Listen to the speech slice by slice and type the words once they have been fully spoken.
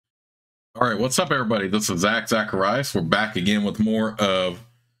All right, what's up, everybody? This is Zacharias. We're back again with more of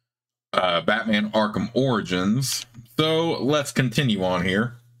Batman Arkham Origins. So let's continue on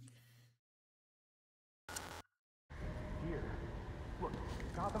here. Here, look,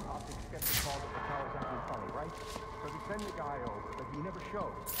 Gotham Optics gets the call that the tower's acting funny, right? So they send the guy over, but he never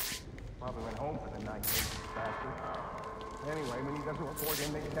shows. Probably went home for the night, bastard. Anyway, when he doesn't report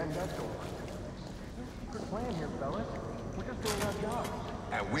in, they send us over. Good plan here, fellas. We're just doing our job.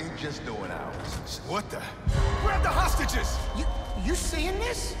 And we're just doing ours. What the? Grab the hostages! You seeing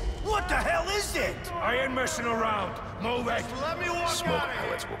this? What the hell is it? I ain't messing around. Move it. Let me walk Smoke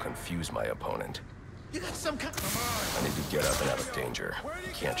pellets will confuse my opponent. You got some kind of... I need to get up and out of danger.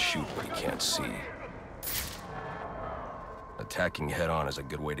 He can't shoot what he can't see. Attacking head-on is a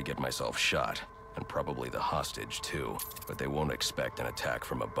good way to get myself shot. And probably the hostage, too. But they won't expect an attack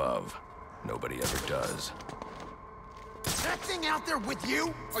from above. Nobody ever does. That thing out there with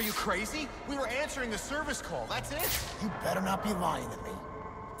you? Are you crazy? We were answering a service call, that's it? You better not be lying to me.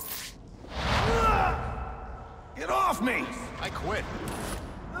 Get off me! I quit.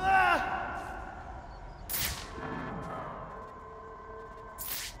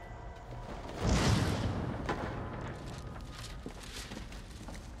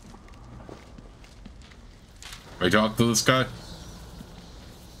 I talk to this guy.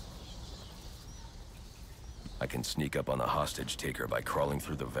 I can sneak up on the hostage taker by crawling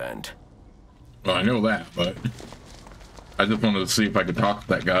through the vent. Well, I know that, but I just wanted to see if I could talk to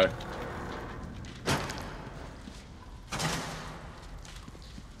that guy.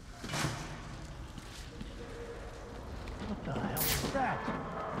 What the hell is that?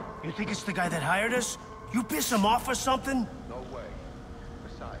 You think it's the guy that hired us? You piss him off or something? No way.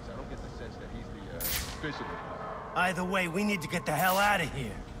 Besides, I don't get the sense that he's the physical type. Either way, we need to get the hell out of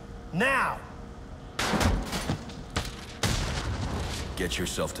here. Now! Get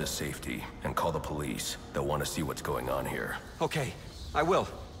yourself to safety and call the police. They'll want to see what's going on here. Okay, I will.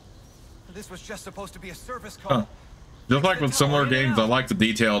 This was just supposed to be a service call. Huh. Just like with similar games, I like the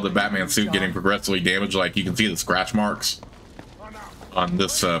detail of the Batman suit getting progressively damaged. Like you can see the scratch marks on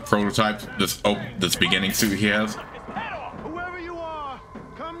this prototype, this beginning suit he has. Whoever you are,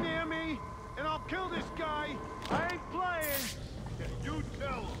 come near me, and I'll kill this guy. I ain't playing. You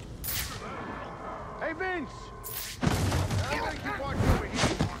tell him. Hey, Vince.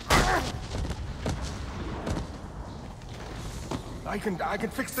 I can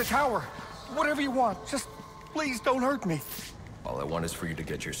fix the tower. Whatever you want. Just please don't hurt me. All I want is for you to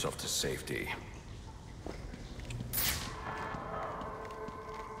get yourself to safety.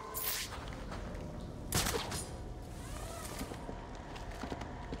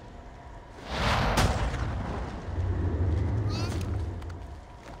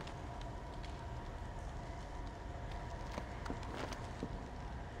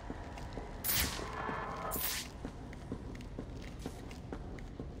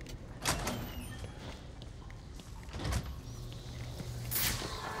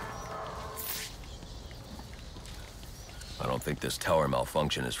 I don't think this tower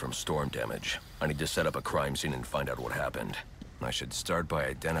malfunction is from storm damage. I need to set up a crime scene and find out what happened. I should start by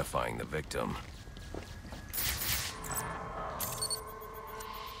identifying the victim.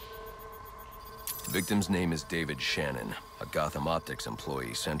 The victim's name is David Shannon, a Gotham Optics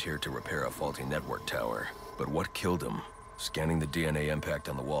employee sent here to repair a faulty network tower. But what killed him? Scanning the DNA impact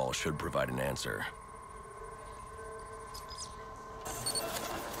on the wall should provide an answer.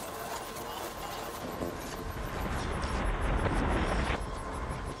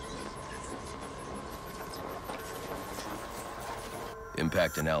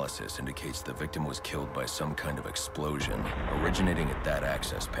 Impact analysis indicates the victim was killed by some kind of explosion, originating at that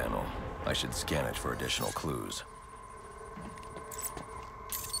access panel. I should scan it for additional clues.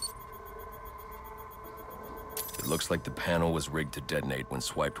 It looks like the panel was rigged to detonate when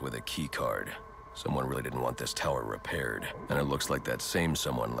swiped with a key card. Someone really didn't want this tower repaired, and it looks like that same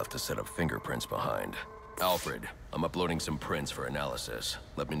someone left a set of fingerprints behind. Alfred, I'm uploading some prints for analysis.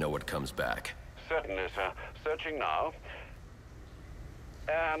 Let me know what comes back. Certainly, sir. Searching now.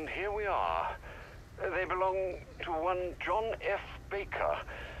 And here we are. They belong to one John F. Baker.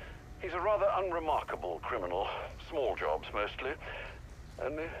 He's a rather unremarkable criminal. Small jobs, mostly.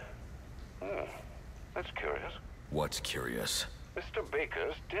 And, that's curious. What's curious? Mr.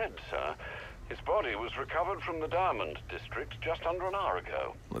 Baker's dead, sir. His body was recovered from the Diamond District just under an hour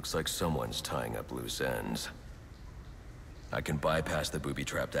ago. Looks like someone's tying up loose ends. I can bypass the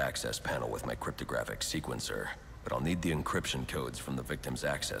booby-trapped access panel with my cryptographic sequencer, but I'll need the encryption codes from the victim's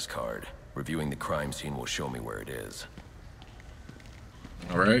access card. Reviewing the crime scene will show me where it is.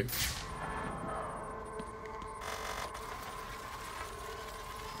 All right.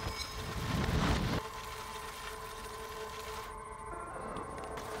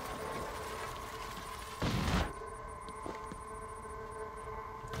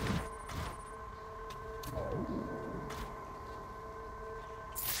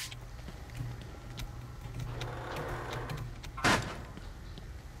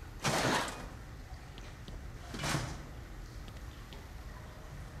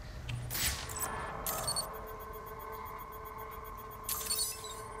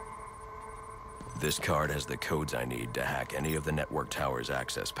 This card has the codes I need to hack any of the network tower's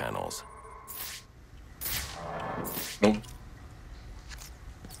access panels. Nope.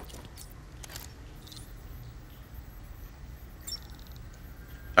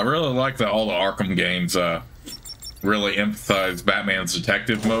 I really like that all the Arkham games really emphasize Batman's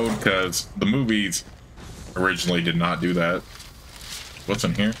detective mode, because the movies originally did not do that. What's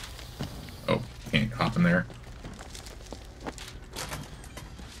in here? Oh, can't hop in there.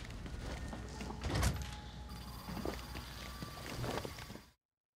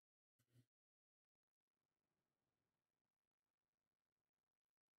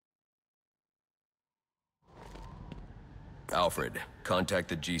 Alfred, contact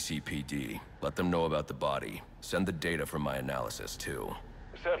the GCPD. Let them know about the body. Send the data from my analysis, too.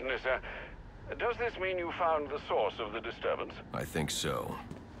 Certainly, sir. Does this mean you found the source of the disturbance? I think so.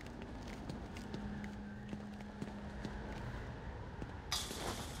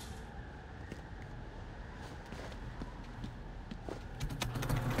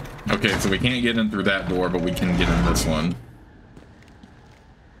 Okay, so we can't get in through that door, but we can get in this one.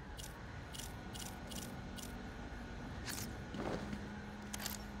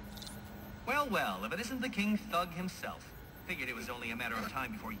 Well, if it isn't the King Thug himself. Figured it was only a matter of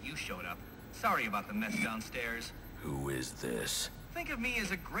time before you showed up. Sorry about the mess downstairs. Who is this? Think of me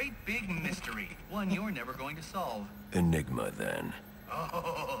as a great big mystery, one you're never going to solve. Enigma, then.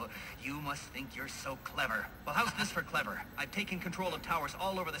 Oh, you must think you're so clever. Well, how's this for clever? I've taken control of towers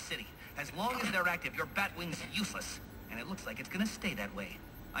all over the city. As long as they're active, your Batwing's useless. And it looks like it's gonna stay that way.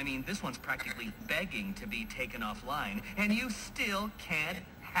 I mean, this one's practically begging to be taken offline, and you still can't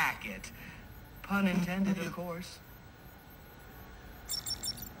hack it. Pun intended, of course.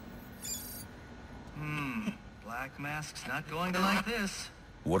 Black Mask's not going to like this.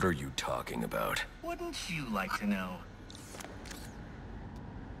 What are you talking about? Wouldn't you like to know?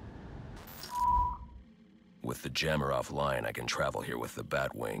 With the jammer offline, I can travel here with the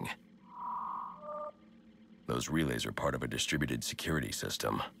Batwing. Those relays are part of a distributed security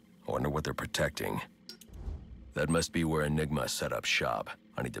system. I wonder what they're protecting. That must be where Enigma set up shop.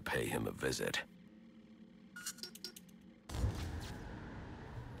 I need to pay him a visit.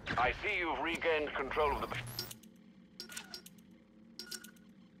 I see you've regained control of the...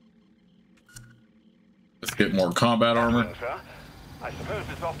 Let's get more combat armor. Sir, I suppose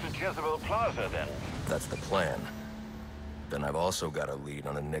it's off to Jezebel Plaza, then. That's the plan. Then I've also got a lead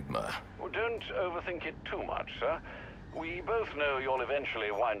on Enigma. Well, don't overthink it too much, sir. We both know you'll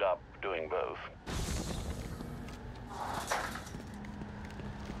eventually wind up doing both.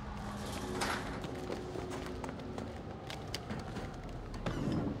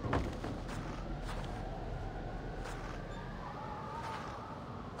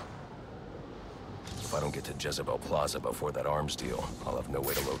 If I don't get to Jezebel Plaza before that arms deal, I'll have no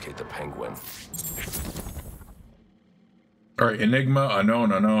way to locate the Penguin. Alright, Enigma,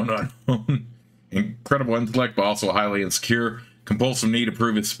 unknown. Incredible intellect, but also highly insecure. Compulsive need to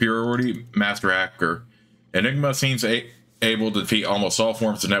prove its superiority. Master hacker. Enigma seems able to defeat almost all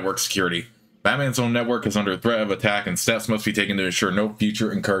forms of network security. Batman's own network is under threat of attack, and steps must be taken to ensure no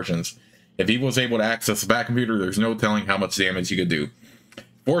future incursions. If he was able to access the Batcomputer, there's no telling how much damage he could do.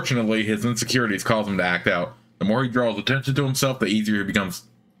 Fortunately, his insecurities cause him to act out. The more he draws attention to himself, the easier it becomes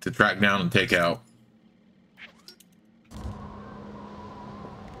to track down and take out.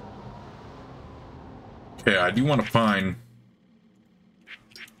 Okay, I do want to find...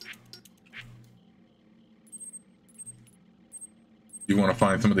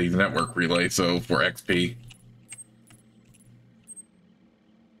 some of these network relays, so for XP.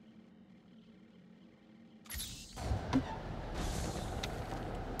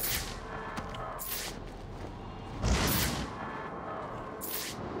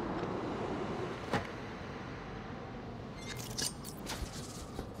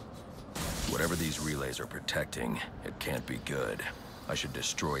 Whatever these relays are protecting, it can't be good. I should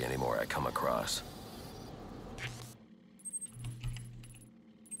destroy any more I come across.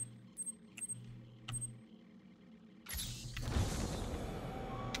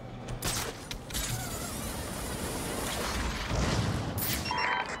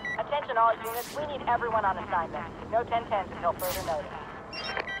 Attention all units, we need everyone on assignment. No 10-10s until further notice.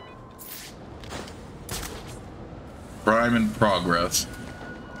 Crime in progress.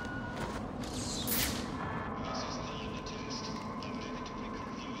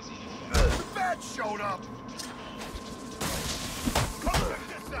 The bat showed up. Come check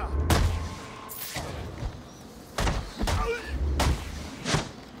this out.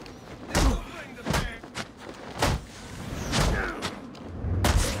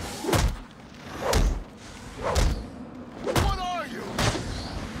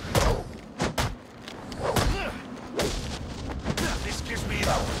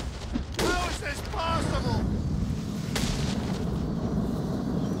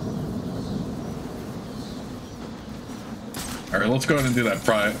 Alright, let's go ahead and do that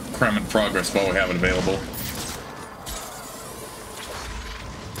crime in progress while we have it available.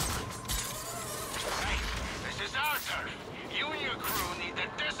 Hey, this is our turf. You and your crew need to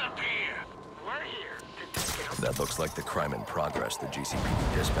disappear. We're here to That looks like the crime in progress the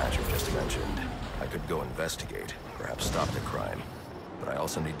GCPD dispatcher just mentioned. I could go investigate, perhaps stop the crime. But I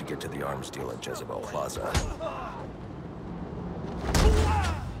also need to get to the arms deal at Jezebel Plaza.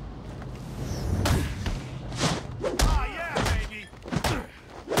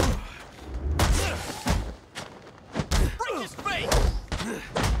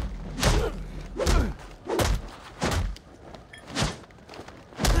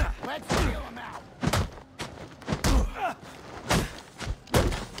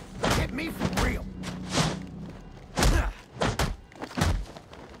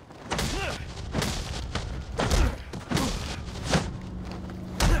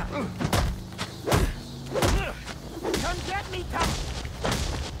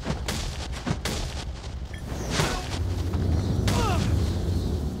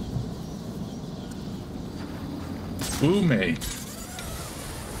 Ooh, mate.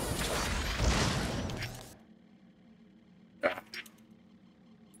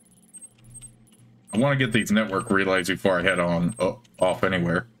 I want to get these network relays before I head on off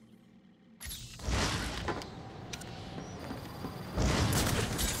anywhere.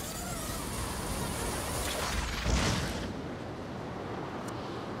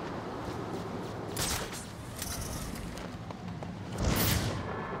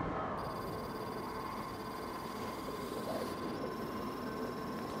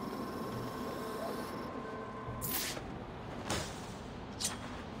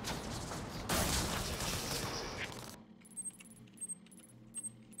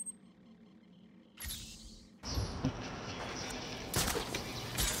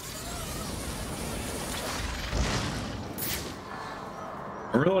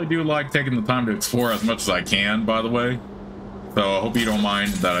 I really do like taking the time to explore as much as I can, by the way. So I hope you don't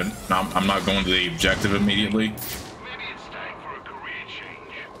mind that I'm not going to the objective immediately. Maybe it's time for a career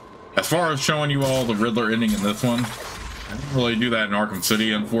change. As far as showing you all the Riddler ending in this one, I didn't really do that in Arkham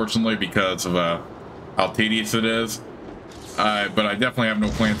City, unfortunately, because of how tedious it is. But I definitely have no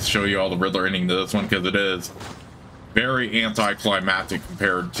plans to show you all the Riddler ending to this one, because it is very anticlimactic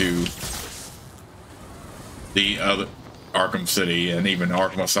compared to the other Arkham City and even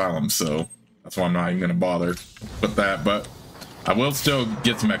Arkham Asylum, so that's why I'm not even going to bother with that, but I will still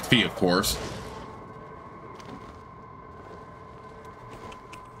get some XP, of course.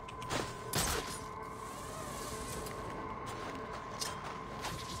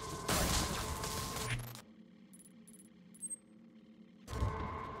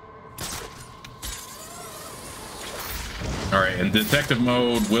 Alright, and detective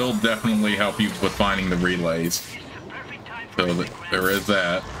mode will definitely help you with finding the relays. So there is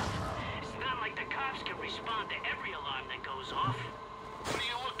that. It's not like the cops can respond to every alarm that goes off. What are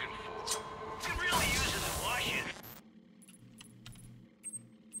you looking for? Could really use it to wash it.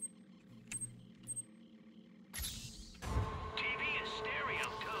 TV and stereo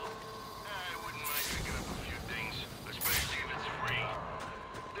too. I wouldn't mind picking up a few things, especially if it's free.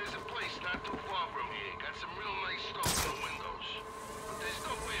 There's a place not too far from here. Got some real nice stuff in the windows. But there's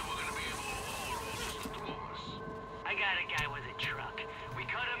no way we're gonna be able to haul it all just the two of us. I got a guy with a truck. We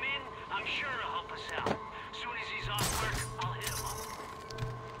cut him in, I'm sure he'll help us out. As soon as he's off work, I'll hit him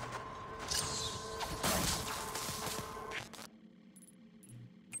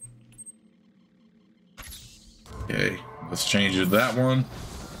up. Okay, let's change it to that one.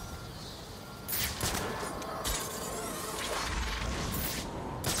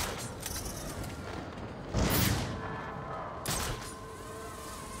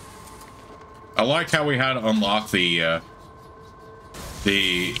 I like how we had to unlock the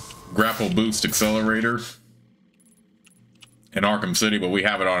grapple boost accelerator in Arkham City, but we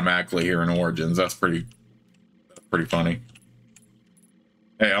have it automatically here in Origins. That's pretty funny.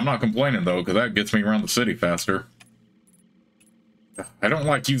 Hey, I'm not complaining though, because that gets me around the city faster. I don't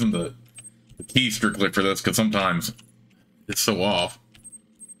like using the key strictly for this, because sometimes it's so off.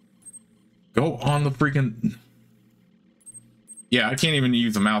 Go on the freaking... Yeah, I can't even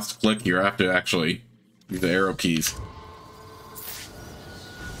use the mouse to click here. I have to actually use the arrow keys.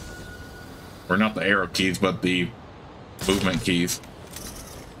 Or not the arrow keys, but the movement keys.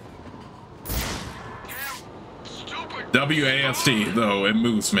 WASD, though, it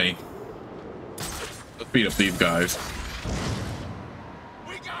moves me. Let's beat up these guys.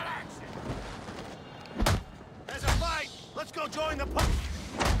 We got action! There's a fight! Let's go join the pub!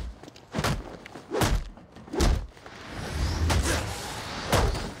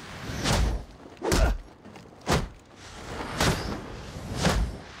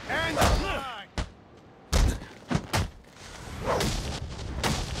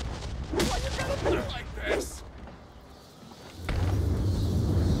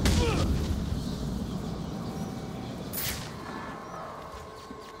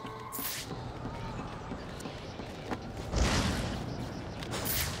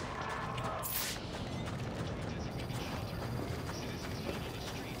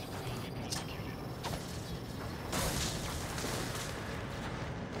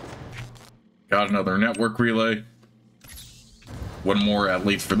 Got another network relay. One more at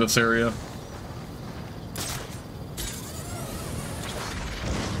least for this area. It's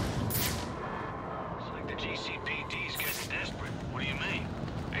like the GCPD's getting desperate. What do you mean?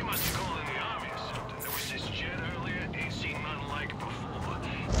 They must have called in the army or something. There was this jet earlier. Ain't seen nothing like it before.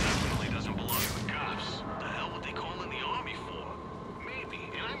 Definitely doesn't belong to the cops. What the hell would they call in the army for? Maybe,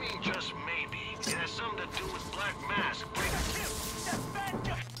 and I mean just maybe, it has something to do with Black Mask.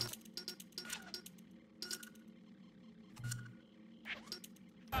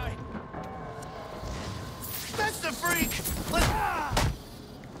 That's the freak!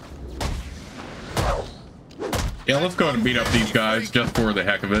 Yeah, let's go ahead and beat up these guys just for the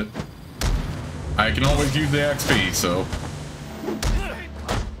heck of it. I can always use the XP, so.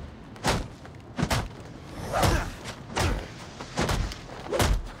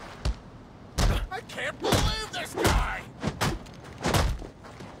 I can't believe this guy!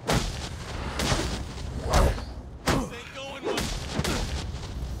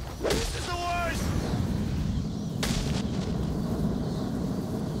 This is the worst!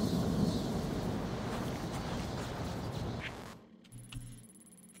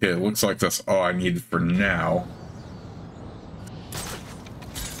 Yeah, it looks like that's all I need for now.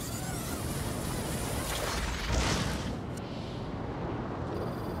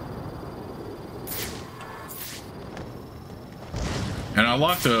 And I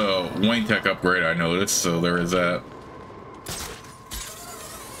locked a Wayne Tech upgrade, I noticed, so there is that.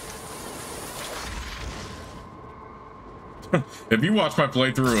 If you watch my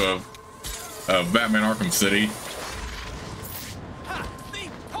playthrough of Batman Arkham City,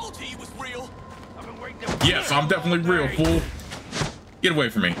 yes, I'm definitely real, fool. Get away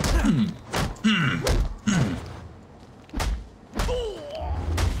from me.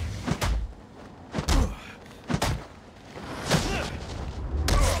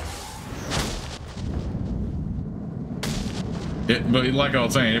 But like I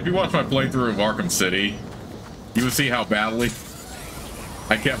was saying, if you watch my playthrough of Arkham City, you would see how badly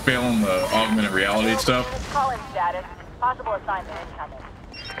I kept failing the augmented reality stuff. Call in status. Possible assignment incoming.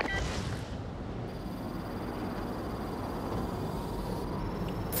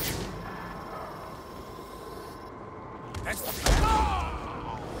 That's the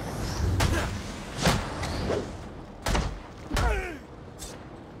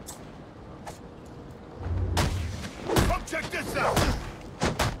Come check this out!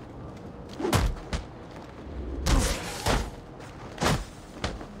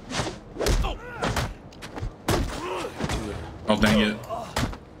 Oh, dang it.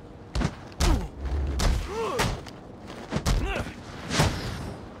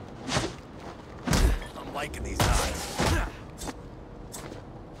 I'm liking these eyes.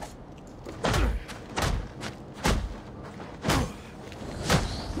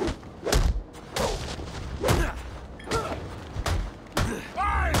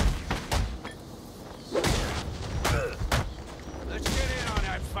 Let's get in on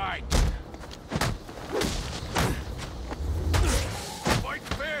that fight. Fight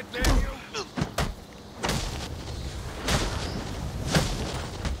fair, damn you.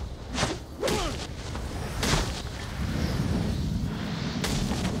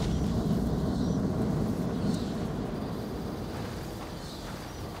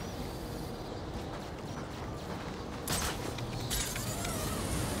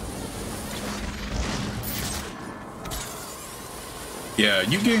 Yeah,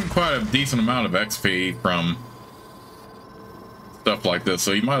 you gain quite a decent amount of XP from stuff like this,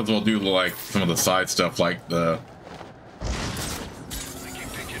 so you might as well do like some of the side stuff like the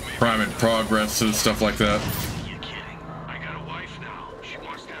Prime and Progresses, stuff like that. You're kidding. I got a wife now. She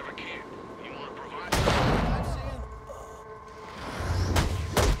wants to have a kid. You want to provide?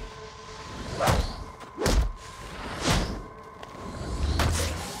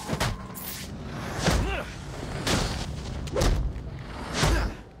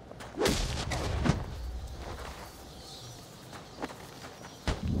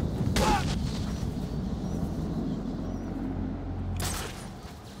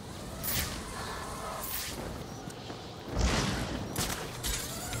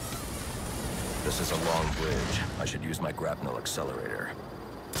 This is a long bridge. I should use my grapnel accelerator.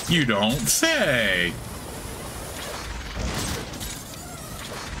 You don't say.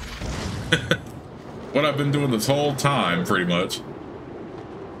 What I've been doing this whole time, pretty much.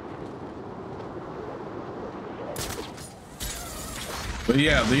 But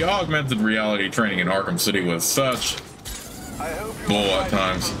yeah, the augmented reality training in Arkham City was such bull at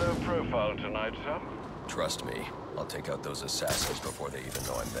times. Low profile tonight, sir. Trust me, I'll take out those assassins before they even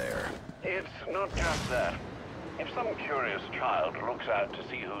know I'm there. It's not just that. If some curious child looks out to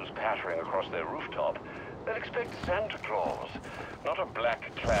see who's pattering across their rooftop, they'll expect Santa Claus, not a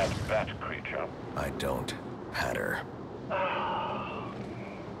black-clad bat creature. I don't patter.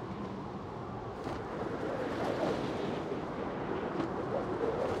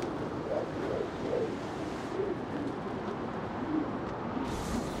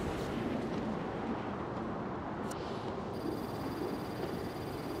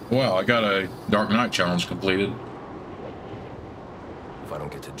 Well, I got a Dark Knight challenge completed. If I don't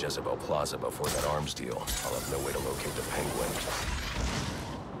get to Jezebel Plaza before that arms deal, I'll have no way to locate the Penguin.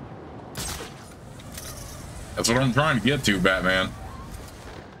 That's what I'm trying to get to, Batman.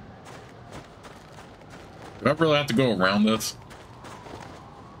 Do I really have to go around this?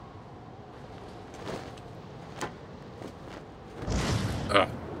 Oh,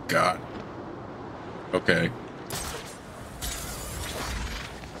 God. Okay.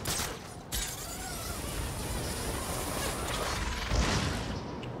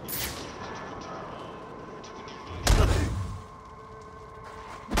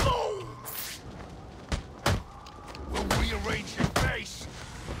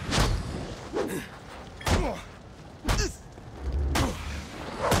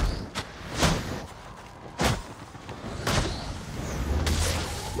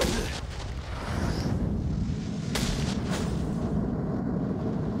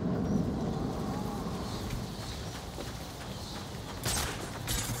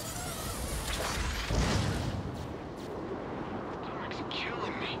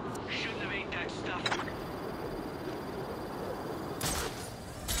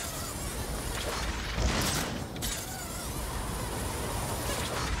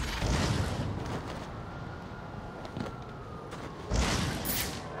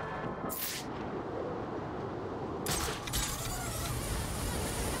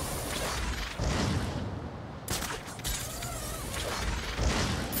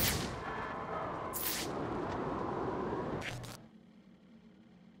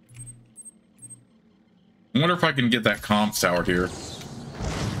 I wonder if I can get that comms tower here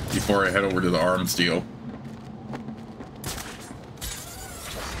before I head over to the arms deal.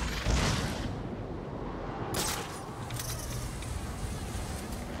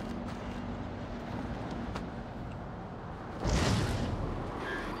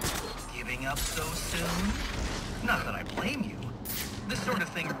 Giving up so soon? Not that I blame you. This sort of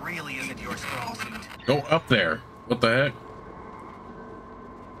thing really isn't your strong suit. Go up there. What the heck?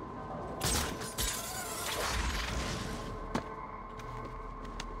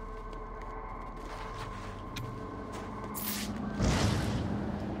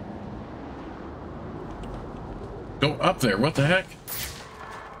 Go up there. What the heck?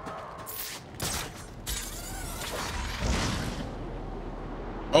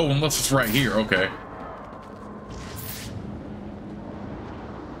 Oh, unless it's right here. Okay.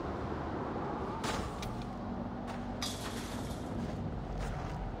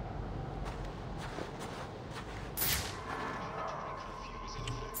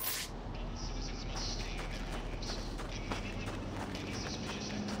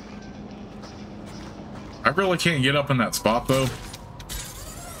 I really can't get up in that spot, though.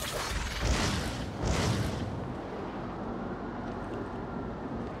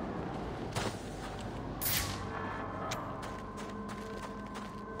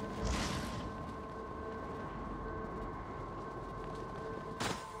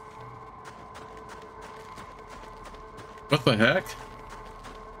 What the heck?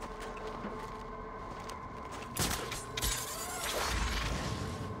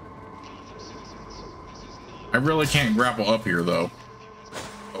 I really can't grapple up here, though.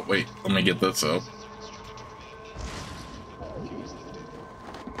 Oh, wait. Let me get this, though.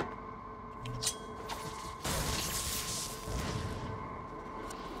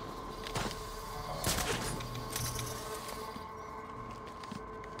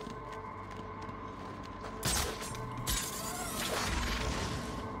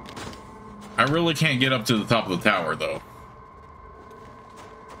 I really can't get up to the top of the tower, though.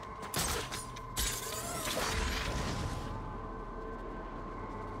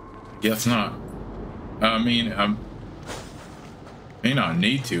 Guess not. I mean, I may not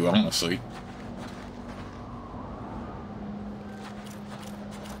need to, honestly.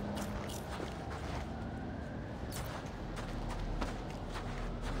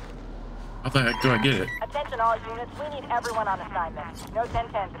 How the heck do I get it? Attention all units, we need everyone on assignment. No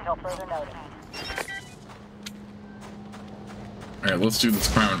 10-10s until further notice. Alright, let's do this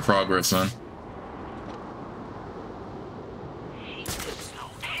crime in progress then.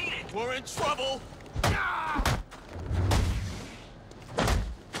 We're in trouble!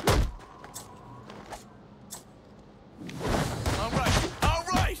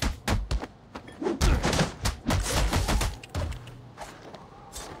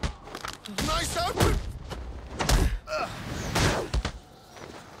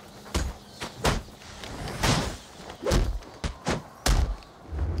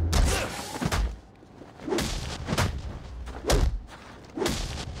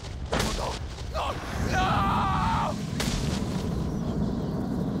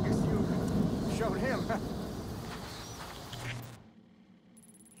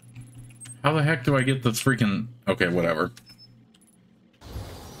 How the heck do I get this freaking... Okay, whatever.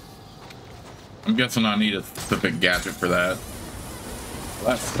 I'm guessing I need a specific gadget for that. Well,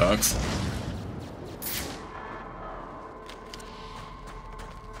 that sucks.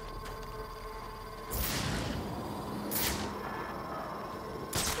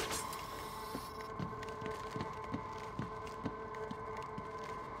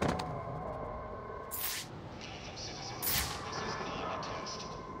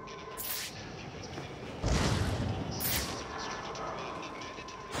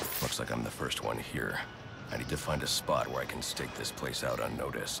 Looks like I'm the first one here. I need to find a spot where I can stake this place out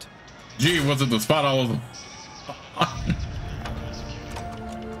unnoticed. Gee, was it the spot all of them?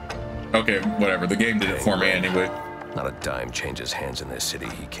 Okay, whatever. The game did it for me anyway. Not a dime changes hands in this city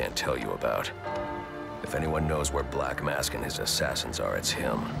he can't tell you about. If anyone knows where Black Mask and his assassins are, it's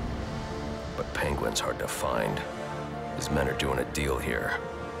him. But Penguin's hard to find. His men are doing a deal here.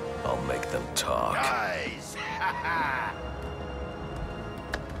 I'll make them talk. Guys!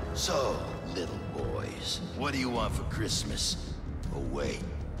 So, little boys, what do you want for Christmas? Oh wait,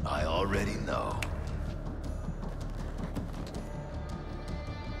 I already know.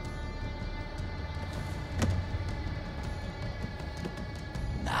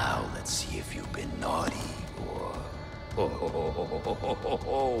 Now let's see if you've been naughty or...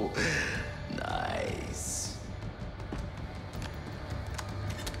 Oh, nice.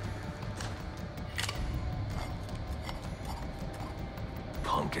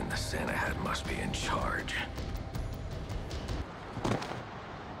 Pumpkin the Santa hat must be in charge.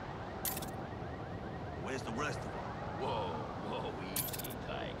 Where's the rest of them? Whoa, easy,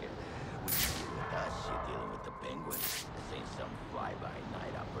 Tiger. When you deal with us, you're dealing with the Penguin. This ain't some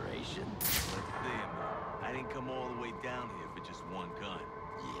fly-by-night operation. Let's see him. I didn't come all the way down here for just one gun.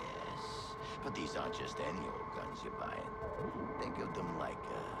 Yes, but these aren't just any old guns you're buying. Think of them like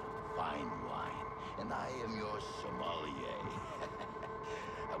fine wine, and I am your sommelier.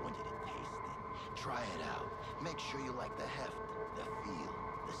 I want you to taste it. Try it out. Make sure you like the heft, the feel,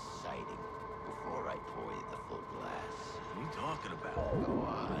 the sighting, before I pour you the full glass. What are you talking about? Go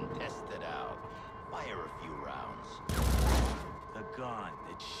on, test it out. Fire a few rounds. The gun,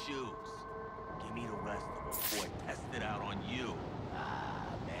 it shoots. Give me the rest of it before I test it out on you.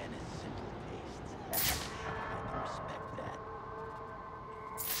 Ah, man, it's simple taste. I can respect that.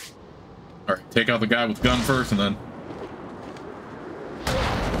 Alright, take out the guy with gun first and then...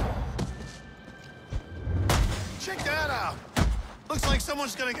 Check that out. Looks like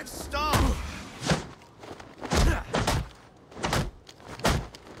someone's gonna get stoned.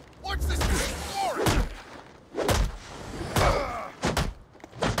 What's this for?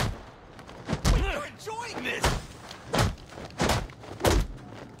 You're enjoying this.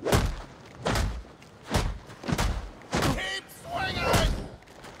 Keep swinging.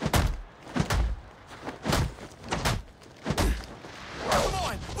 Come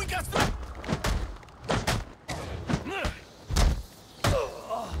on, we got some.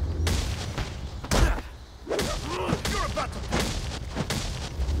 You're about to...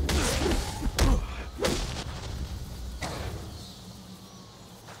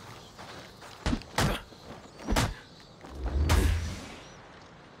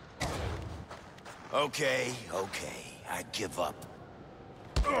 Okay, I give up.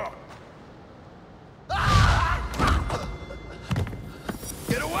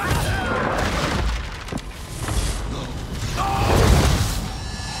 Get away!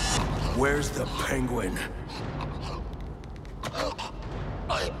 Where's the Penguin?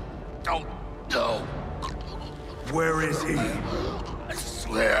 I don't know. Where is he? I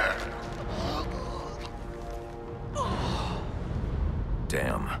swear.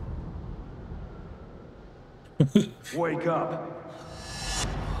 Damn. Wake up.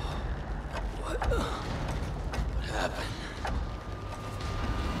 What happened?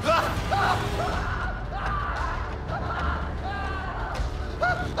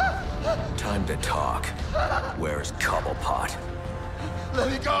 Time to talk. Where's Cobblepot? Let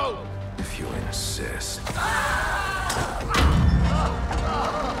me go! If you insist.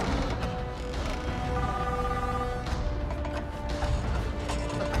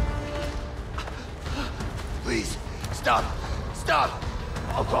 Please, stop! Stop!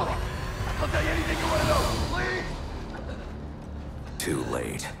 I'll talk. I'll tell you anything you want to know, please! Too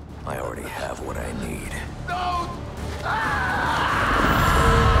late. I already have what I need. No!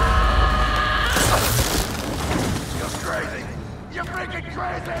 You're crazy! You're freaking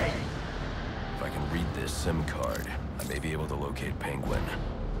crazy! If I can read this SIM card, I may be able to locate Penguin.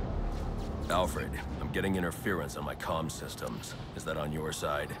 Alfred, I'm getting interference on my comm systems. Is that on your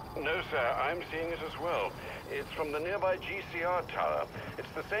side? No, sir. I'm seeing it as well. It's from the nearby GCR tower.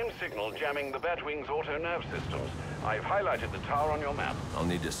 It's the same signal jamming the Batwing's auto-nerve systems. I've highlighted the tower on your map. I'll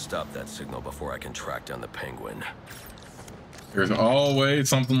need to stop that signal before I can track down the Penguin. There's always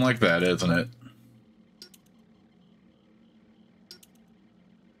something like that, isn't it?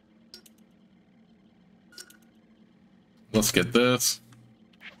 Let's get this.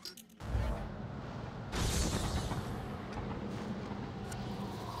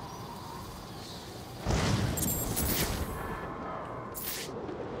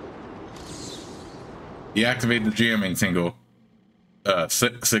 Deactivate the jamming signal.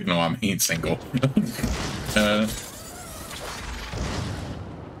 Signal, I mean single.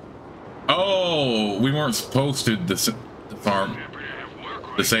 Oh, we weren't supposed to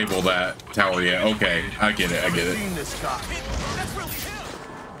disable that tower yet. Okay, I get it, I get it.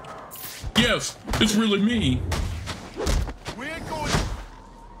 Yes, it's really me.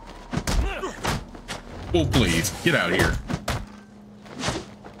 Oh, please, get out of here.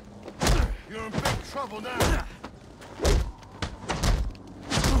 You're in big trouble now.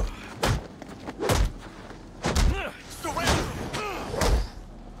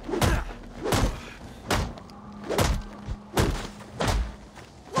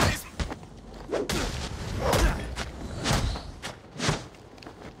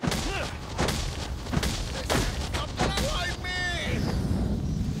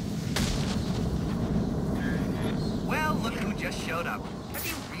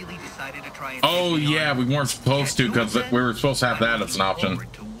 Oh yeah, we weren't supposed to because we were supposed to have that as an option.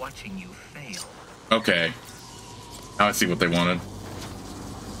 Okay, now I see what they wanted.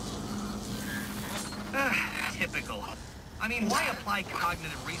 Typical. I mean, why apply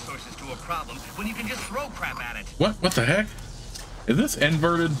cognitive resources to a problem when you can just throw crap at it? What the heck? Is this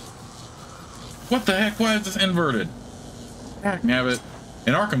inverted? What the heck? Why is this inverted? Heck, nabbit.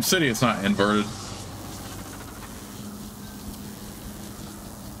 In Arkham City, it's not inverted.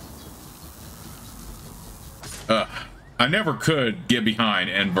 I never could get behind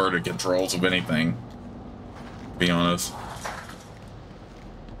inverted controls of anything, to be honest.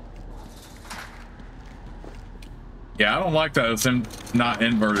 Yeah, I don't like that it's not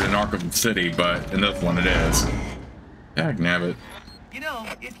inverted in Arkham City, but in this one it is. Heck, nabbit. You know,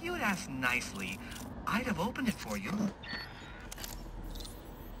 if you'd asked nicely, I'd have opened it for you.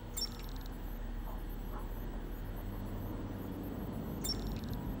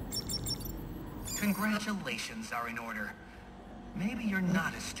 Congratulations are in order. Maybe you're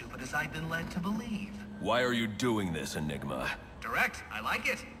not as stupid as I've been led to believe. Why are you doing this, Enigma? Direct, I like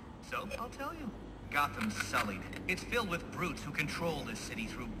it. So, I'll tell you. Gotham's sullied. It's filled with brutes who control this city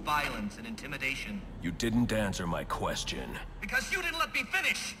through violence and intimidation. You didn't answer my question. Because you didn't let me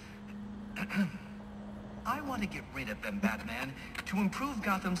finish! I want to get rid of them, Batman, to improve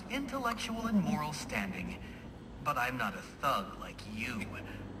Gotham's intellectual and moral standing. But I'm not a thug like you.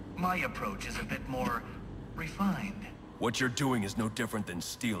 My approach is a bit more refined. What you're doing is no different than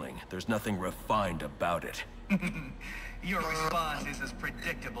stealing. There's nothing refined about it. Your response is as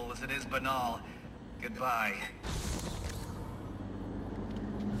predictable as it is banal. Goodbye.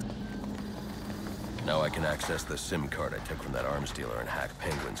 Now I can access the SIM card I took from that arms dealer and hack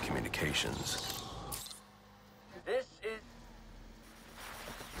Penguin's communications. This is...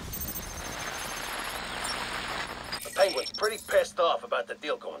 The Penguin's pretty pissed off about the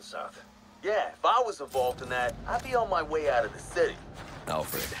deal going south. Yeah, if I was involved in that, I'd be on my way out of the city.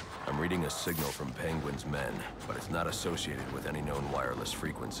 Alfred, I'm reading a signal from Penguin's men, but it's not associated with any known wireless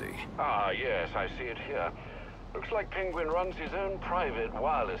frequency. Ah, yes, I see it here. Looks like Penguin runs his own private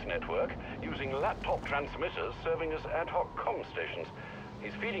wireless network, using laptop transmitters serving as ad hoc comm stations.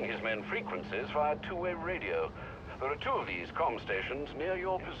 He's feeding his men frequencies via two-way radio. There are 2 of these comm stations near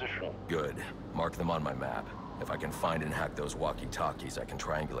your position. Good. Mark them on my map. If I can find and hack those walkie-talkies, I can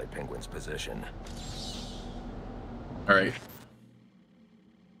triangulate Penguin's position. Alright.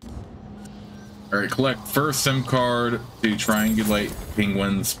 Alright, collect first SIM card to triangulate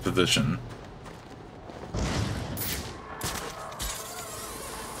Penguin's position.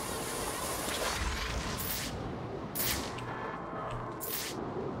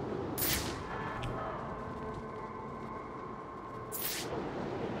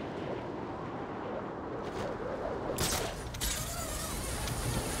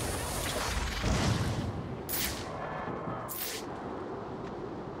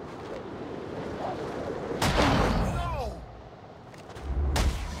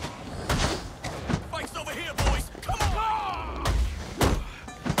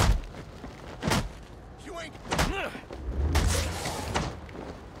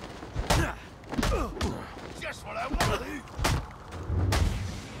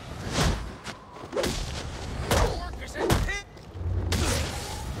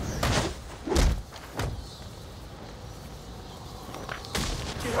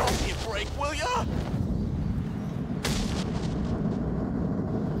 will ya?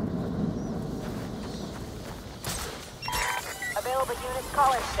 Available units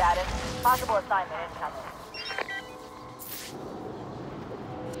calling status. Possible assignment incoming.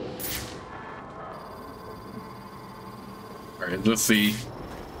 Alright, let's see.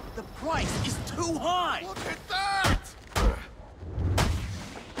 The price is too high! Look at that!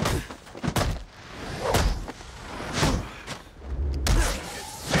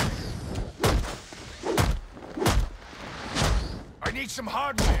 I need some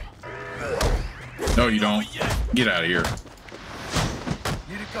hardware. No, you don't. Get out of here.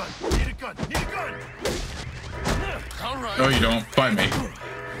 Need a gun. Need a gun. Need a gun. All right. No, you don't. Fight me.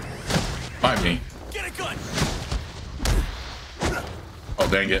 Fight me. Get a gun! Oh,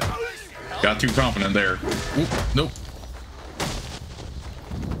 dang it. Got too confident there. Oop, nope.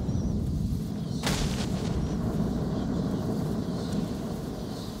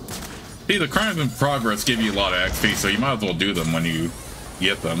 See, the crimes in progress give you a lot of XP, so you might as well do them when you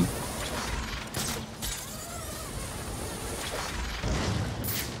get them.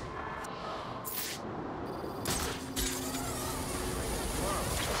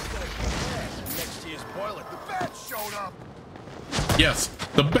 Next year's boiler. The bat showed up. Yes,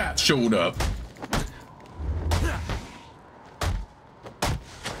 the bat showed up.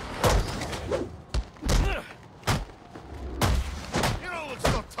 You don't look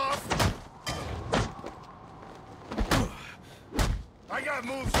so tough. I got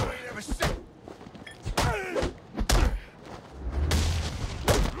moves you ain't ever seen.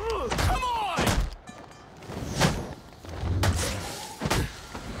 Come on!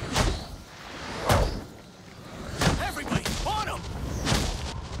 Everybody, on him!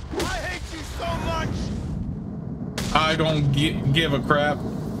 I hate you so much. I don't give a crap.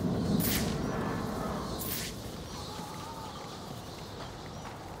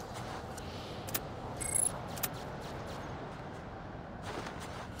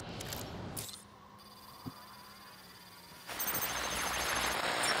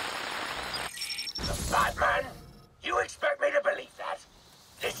 Batman? You expect me to believe that?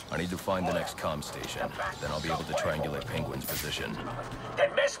 I need to find the next comm station. Then I'll be able to triangulate Penguin's position.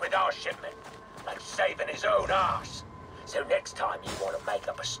 Then mess with our shipment, like saving his own ass. So next time you want to make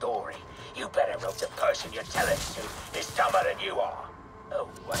up a story, you better hope the person you're telling it to is dumber than you are. Oh,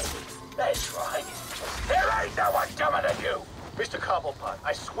 wait, that's right. There ain't no one dumber than you. Mr. Cobblepot,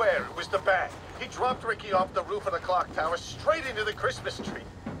 I swear it was the bat. He dropped Ricky off the roof of the clock tower straight into the Christmas tree.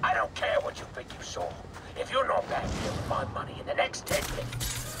 I don't care what you think you saw. If you're not back here with my money in the next 10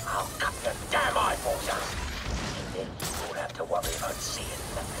 minutes, I'll cut your damn eyeballs out. And then you won't have to worry about seeing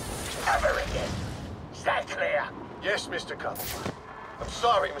nothing ever again. Is that clear? Yes, Mr. Cobblepot. I'm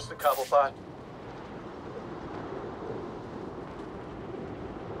sorry, Mr. Cobblepot.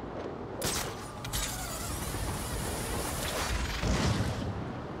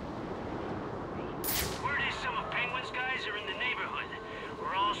 Word is some of Penguin's guys are in the neighborhood.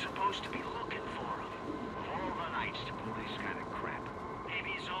 We're all supposed to be looking for them. Of all the nights to pull this kind of crap.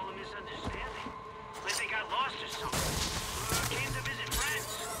 Maybe it's all a misunderstanding. Like they got lost or something. Came to visit friends.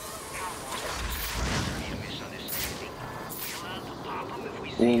 Come on, this is be a misunderstanding. We allowed to pop them if we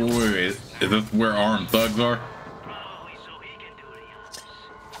see them. Wait. Is this where armed thugs are? Probably so he can do the honors.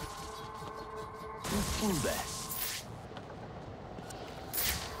 Who that?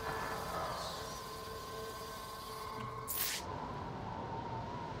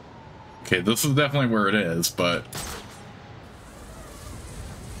 Okay, this is definitely where it is, but...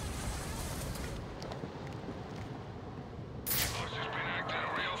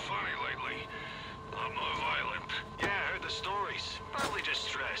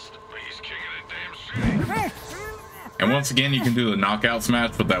 And once again, you can do the knockout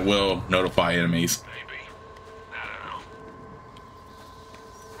smash, but that will notify enemies.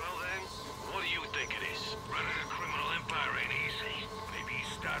 Well then, what do you think it is? Running a criminal empire ain't easy. Maybe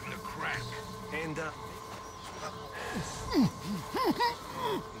he's starting to crack. And,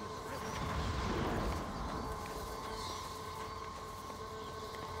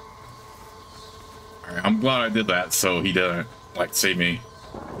 Alright, I'm glad I did that so he doesn't, like, save me.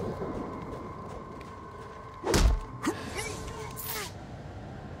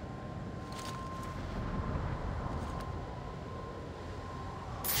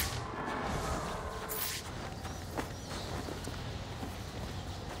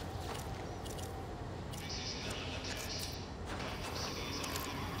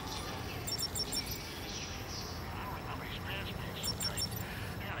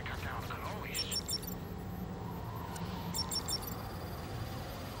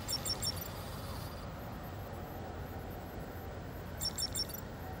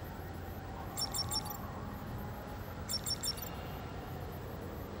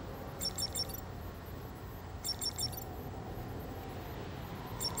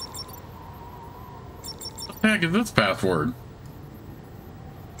 The heck is this password?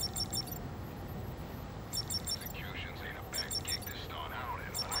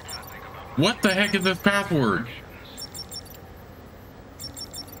 What the heck is this password?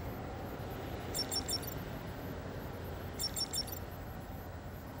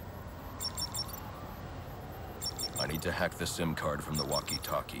 I need to hack the SIM card from the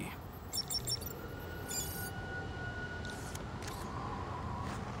walkie-talkie.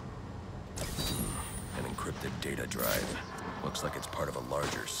 An encrypted data drive. Looks like it's part of a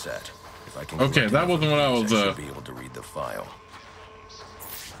larger set. If I can okay, that wasn't what I was. Should be able to read the file.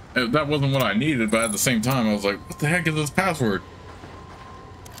 That wasn't what I needed, but at the same time, I was like, "What the heck is this password?"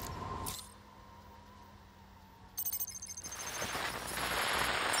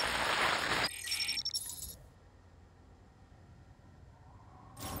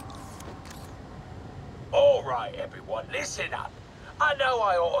 All right, everyone, listen up. I know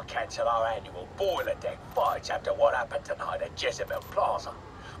I ought to cancel our annual boiler deck fights after what happened tonight at Jezebel Plaza.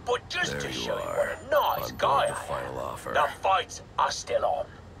 But just to show you what a nice guy I am, the fights are still on.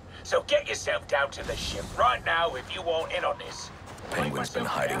 So get yourself down to the ship right now if you want in on this. Penguin's been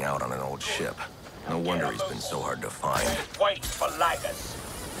hiding out on an old ship. No wonder he's been so hard to find. Wait for laggers.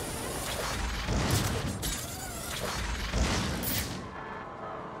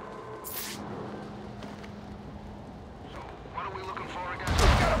 What are we looking for again?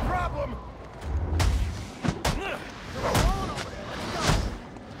 Got a problem!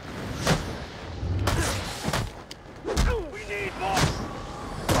 We need more!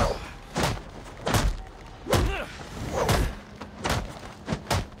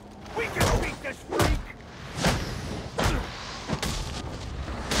 We can beat this freak!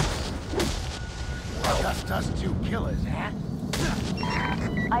 Just us two killers, huh?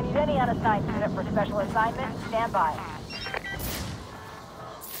 I need any unassigned unit for special assignment. Stand by.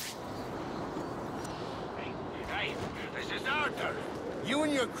 Hey, this is Arthur. You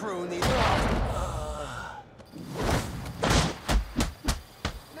and your crew need...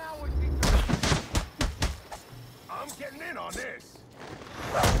 Now would be I'm getting in on this.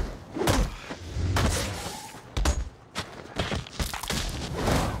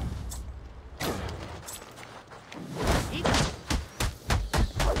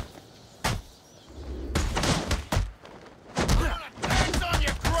 Hands on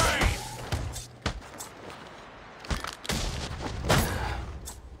your grave!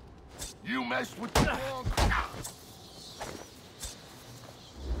 You messed with the wrong...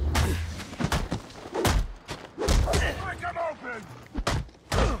 Break him open!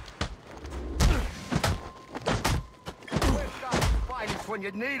 Where's guys finest when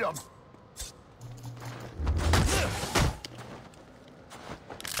you need them?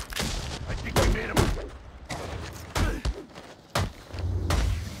 I think we made him.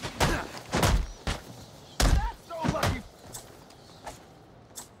 That's so lucky.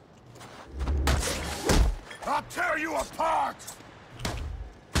 I'll tear you apart!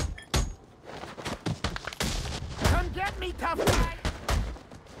 Come get me, tough guy!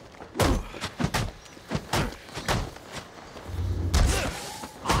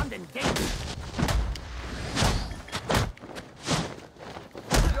 Armed and dangerous.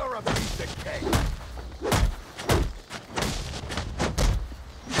 You're a piece of cake.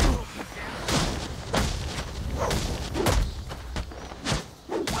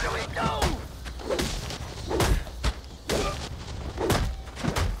 What do we do?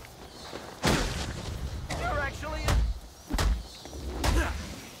 You're actually...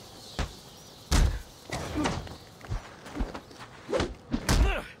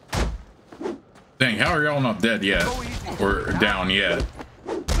 Dang, how are y'all not dead yet? Or down yet?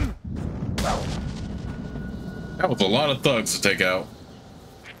 That was a lot of thugs to take out.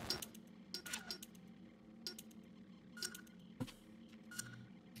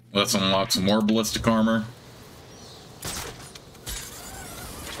 Let's unlock some more ballistic armor.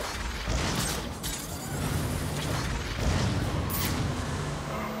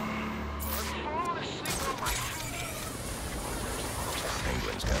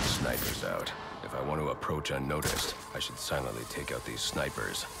 Penguin's got snipers out. If I want to approach unnoticed, I should silently take out these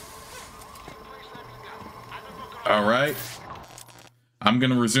snipers. Alright. I'm going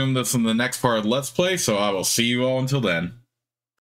to resume this in the next part of Let's Play, so I will see you all until then.